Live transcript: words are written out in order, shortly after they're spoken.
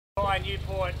way in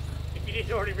Newport, if you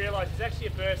didn't already realise, it's actually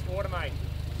a burst water main.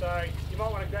 So you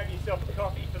might want to grab yourself a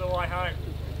coffee for the way home.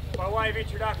 By way of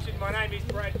introduction, my name is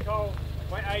Brad Cole.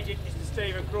 My agent is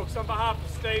Stephen Crooks. On behalf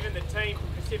of Stephen, the team from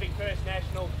Pacific First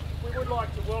National, we would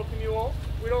like to welcome you all.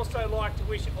 We'd also like to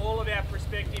wish all of our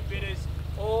prospective bidders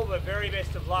all the very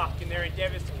best of luck in their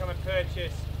endeavours to come and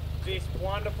purchase this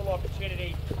wonderful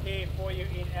opportunity here for you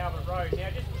in Albert Road. Now,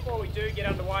 just before we do get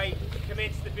underway,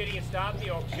 commence the bidding and start the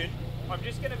auction, I'm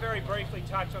just going to very briefly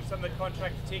touch on some of the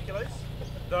contract particulars.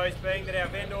 Those being that our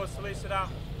vendor solicitor,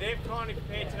 they've kindly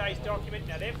prepared today's document.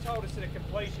 Now, they've told us that a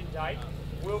completion date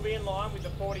will be in line with the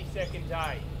 42nd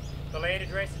day. The land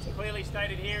address is clearly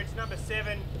stated here. It's number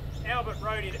 7, Albert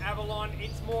Road in Avalon.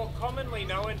 It's more commonly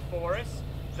known for us,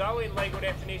 though in legal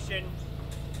definition,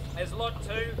 as Lot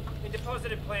 2 in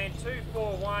Deposited Plan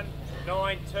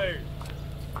 24192.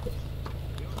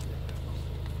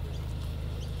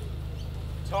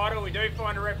 Title, we do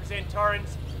find to represent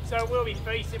Torrens, so it will be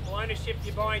fee simple ownership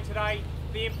you're buying today.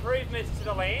 The improvements to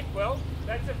the land, well,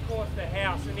 that's of course the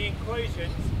house, and the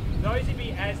inclusions, those would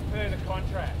be as per the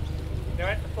contract. Now,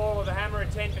 at the fall of the hammer, a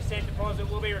 10% deposit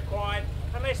will be required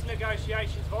unless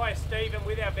negotiations via Stephen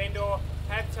with our vendor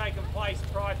have taken place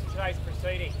prior to today's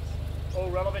proceedings. All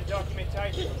relevant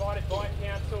documentation provided by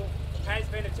council has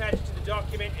been attached to the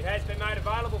document. It has been made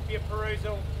available for your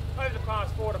perusal over the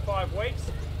past 4 to 5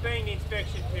 weeks, being the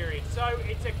inspection period. So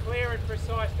it's a clear and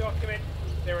precise document.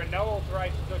 There are no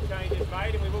alterations or changes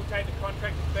made, and we will take the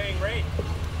contract as being read.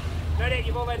 No doubt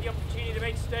you've all had the opportunity to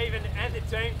meet Stephen and the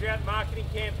team throughout the marketing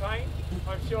campaign.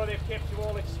 I'm sure they've kept you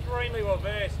all extremely well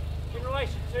versed in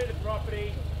relation to the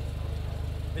property,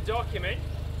 the document,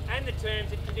 and the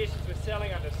terms and conditions we're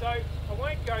selling under. So I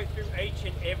won't go through each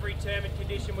and every term and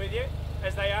condition with you,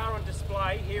 as they are on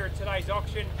display here at today's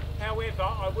auction. However,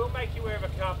 I will make you aware of a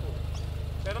couple.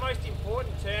 Now, the most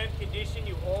important term condition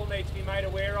you all need to be made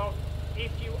aware of,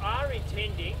 if you are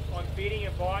intending on bidding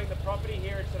and buying the property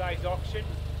here at today's auction,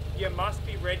 you must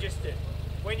be registered.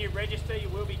 When you register, you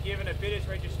will be given a bidder's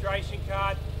registration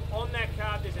card. On that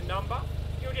card, there's a number.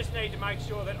 You'll just need to make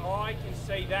sure that I can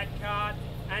see that card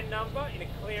and number in a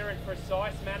clear and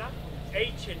precise manner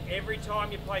each and every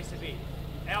time you place a bid.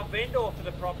 Our vendor for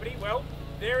the property, well,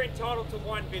 they're entitled to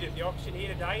one bid at the auction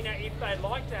here today. Now, if they'd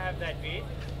like to have that bid,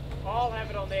 I'll have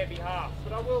it on their behalf,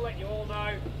 but I will let you all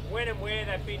know when and where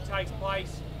that bid takes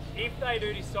place if they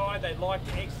do decide they'd like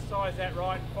to exercise that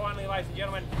right. And finally, ladies and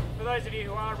gentlemen, for those of you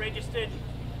who are registered,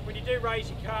 when you do raise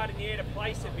your card in the air to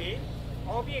place a bid,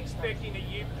 I'll be expecting that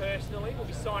you personally will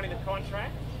be signing the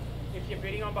contract. If you're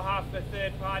bidding on behalf of a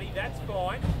third party, that's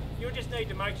fine. You'll just need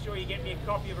to make sure you get me a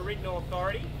copy of a written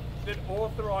authority that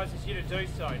authorises you to do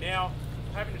so. Now,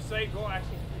 haven't received, or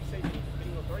actually received any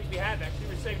bidding authority. We have actually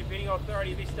received a bidding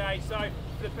authority at this stage. So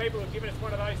for the people who have given us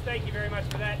one of those, thank you very much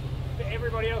for that. For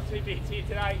everybody else who bids here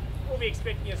today, we'll be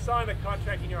expecting you to sign the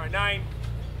contract in your own name,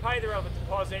 pay the relevant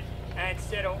deposit, and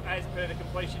settle as per the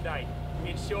completion date.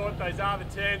 In short, those are the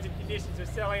terms and conditions we're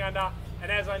selling under,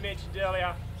 and as I mentioned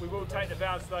earlier, we will take the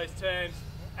balance of those terms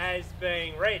as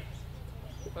being read.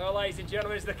 Well, ladies and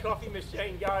gentlemen, as the coffee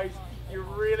machine goes, you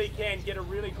really can get a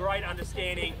really great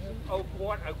understanding of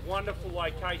what a wonderful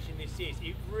location this is.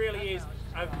 It really is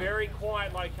a very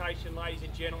quiet location, ladies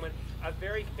and gentlemen, a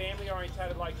very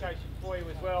family-orientated location for you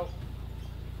as well.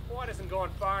 Quiet hasn't gone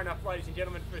far enough, ladies and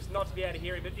gentlemen, for us not to be able to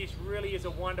hear it, but this really is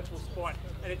a wonderful spot,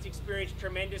 and it's experienced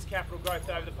tremendous capital growth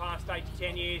over the past 8 to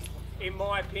 10 years. In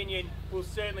my opinion, will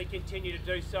certainly continue to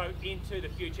do so into the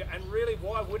future, and really,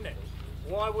 why wouldn't it?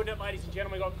 Why wouldn't it, ladies and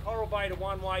gentlemen? We've got Coral Bay to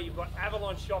one way, you've got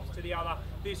Avalon Shops to the other.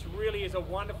 This really is a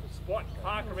wonderful spot.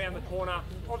 Park around the corner,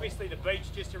 obviously the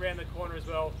beach just around the corner as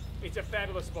well. It's a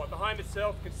fabulous spot. The home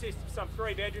itself consists of some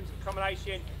 3 bedrooms of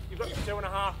accommodation. You've got the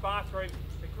 2.5 bathroom,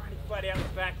 the granny flat out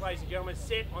the back, ladies and gentlemen,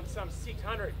 set on some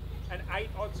 608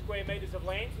 odd square metres of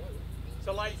land.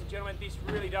 So ladies and gentlemen, this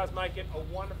really does make it a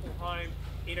wonderful home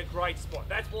in a great spot.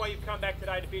 That's why you've come back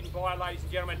today to bid and buy, ladies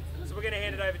and gentlemen. So we're going to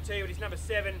hand it over to you. It is number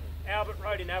 7, Albert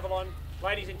Road in Avalon.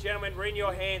 Ladies and gentlemen, we're in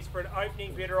your hands for an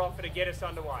opening bidder offer to get us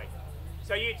underway.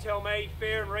 So you tell me,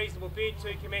 fair and reasonable bid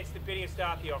to commence the bidding and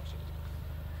start the auction.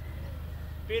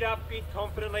 Bid up, bid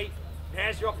confidently.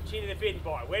 Now's your opportunity to bid and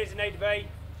buy. Where does it need to be?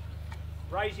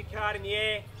 Raise your card in the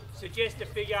air, suggest a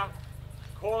figure,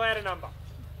 call out a number.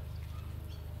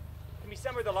 Can be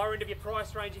somewhere at the lower end of your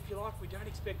price range if you like. We don't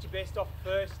expect your best offer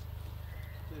first.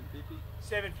 750.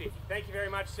 750. Thank you very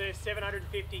much, sir.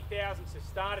 750,000. So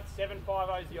start at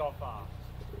 750 is the offer.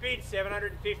 Bid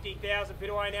 750,000. Bid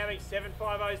away now.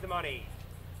 750 is the money.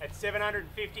 At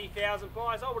 750,000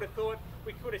 buyers, I would have thought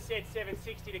we could have said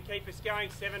 760 to keep us going.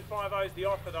 750 is the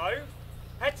offer though.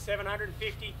 At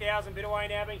 750,000, bid away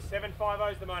now, being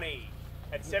 750's the money.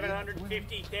 At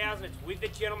 750,000, it's with the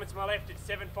gentleman to my left. At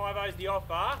 750's the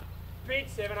offer. Bid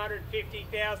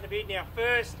 750,000 a bid now.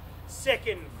 First,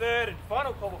 second, third, and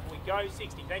final call before we go.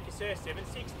 60. Thank you, sir.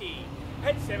 760.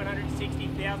 At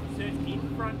 760,000, sir. It's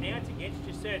in front now. It's against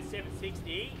you, sir. At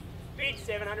 760. Bid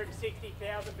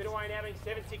 760,000. Bid away now, being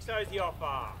 760's the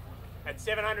offer. At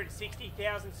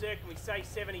 760,000, sir, can we say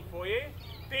 70 for you?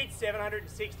 Bid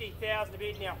 760,000 a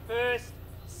bid now. First,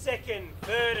 second,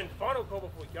 third, and final call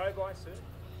before we go by, sir.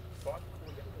 5 before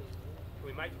we go. Can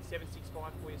we make it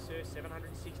 765 for you, sir?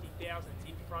 760,000. It's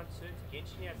in front, sir. It's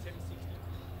against you now. 760.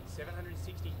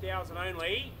 760,000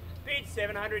 only. Bid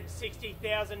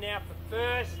 760,000 now for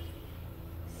first,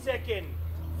 second,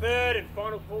 third, and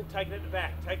final call. Taken at the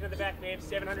back. Taken at the back, ma'am.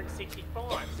 765.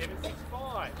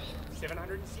 765.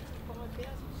 765,000,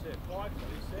 sir. 5 for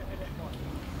you, sir. How about 5?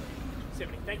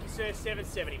 70. Thank you, sir.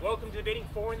 770. Welcome to the bidding.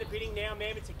 4 in the bidding now,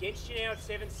 ma'am. It's against you now at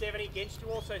 770. Against you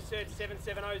also, sir. At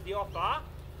 770 is the offer.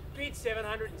 Bid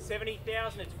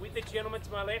 770,000. It's with the gentleman to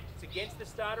my left. It's against the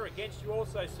starter. Against you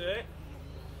also, sir.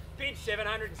 Bid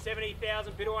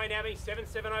 770,000. Bid away now, being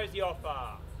 770 is the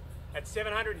offer. At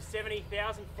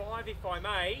 770,000, 5 if I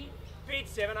may. Bid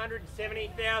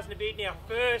 770,000 a bid now.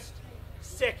 First,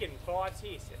 second, 5's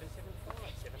here. 775.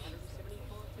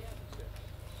 775,000, sir.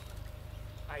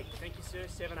 80. Thank you, sir.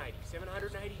 780.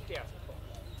 780,000.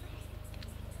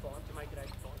 5 to make it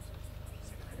 85.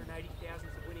 780,000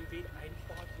 is the winning bid.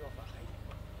 85 is the offer.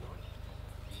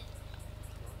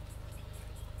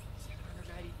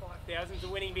 785,000 is the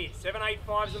winning bid.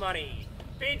 785 is the money.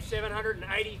 Bid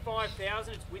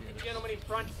 785,000. It's with the gentleman in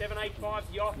front. 785 is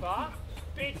the offer.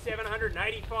 Bid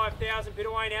 785,000. Bid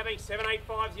away now, being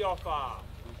 785 is the offer.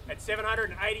 At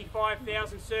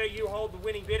 785,000, sir, you hold the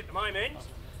winning bid at the moment.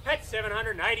 At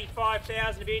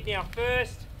 785,000 a bid now.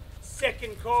 First,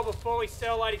 second call before we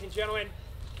sell, ladies and gentlemen.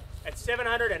 At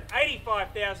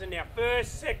 785,000 now.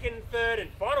 First, second, third,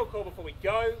 and final call before we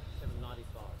go.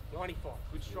 795. 95.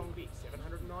 Good strong bid.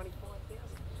 795,000.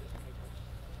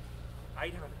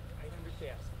 800.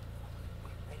 800,000.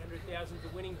 800,000 is the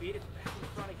winning bid. It's back in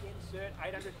front again, sir.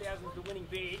 800,000 is the winning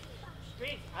bid.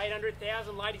 Bid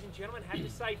 800,000, ladies and gentlemen. Had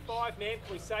to say 5, ma'am.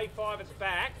 Can we say 5 at the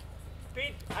back?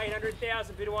 Bid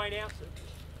 800,000. Bid away now, sir.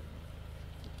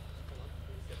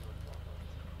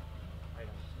 800.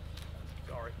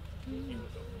 Sorry.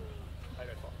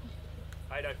 805.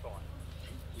 805.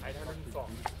 805.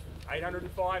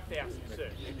 805,000, sir.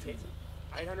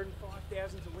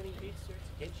 805,000 is a winning bid, sir.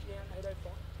 It's against you now.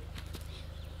 805.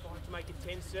 5 to make it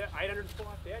 10, sir.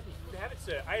 805,000. You could have it,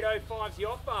 sir. 805 is the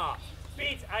offer.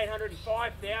 Bids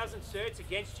 805,000, sir. It's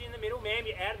against you in the middle, ma'am.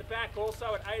 You're out of the back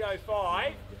also at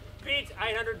 805. Bids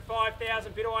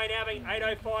 805,000. Bid away now, being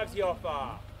 805 is the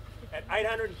offer. At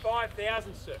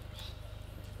 805,000, sir.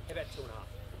 How about 2.5?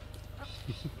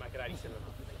 Make it 87.5.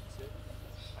 Sir.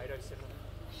 807.5.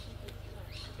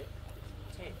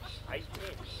 10.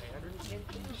 810.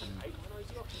 810,000. 810 is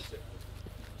the offer, sir.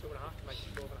 2.5 to make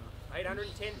it 12.5.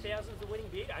 810,000 is the winning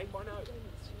bid. 810.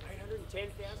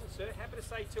 810,000, sir. Happy to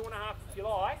say 2.5 if you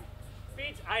like.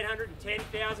 Bids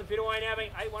 810,000. Bid away now,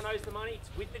 being 810 is the money. It's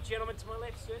with the gentleman to my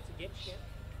left, sir. It's against you.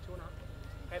 2.5.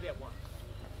 How about 1?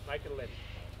 Make it 11.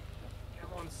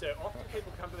 Come on, sir. Often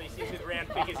people come to these things with round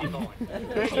figures in mind.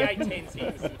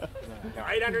 38.10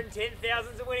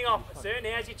 810,000 is the winning offer, sir.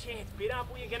 Now's your chance. Bid up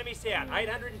or you're going to miss out.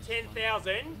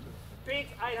 810,000.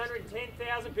 Bids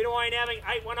 810,000. Bid away now, being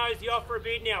 810 is the offer a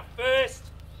bid now.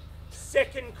 First,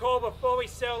 second call before we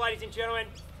sell, ladies and gentlemen.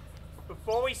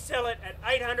 Before we sell it at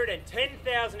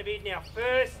 810,000 a bid now.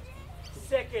 First,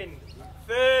 second,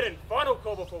 third, and final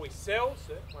call before we sell,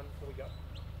 sir. 1 before we go.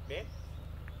 Man,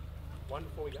 1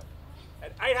 before we go.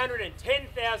 At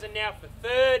 810,000 now for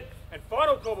third and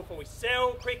final call before we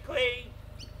sell. Quickly,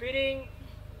 bidding,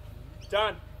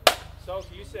 done. Sold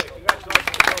to you, sir.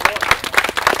 Congratulations.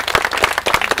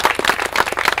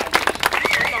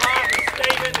 On behalf of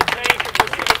Stephen, the team from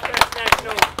Pacific First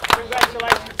National,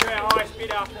 congratulations to our highest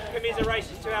bidder.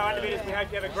 Commiserations to our underbidders. We hope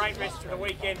you have a great rest of the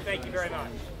weekend. Thank you very much.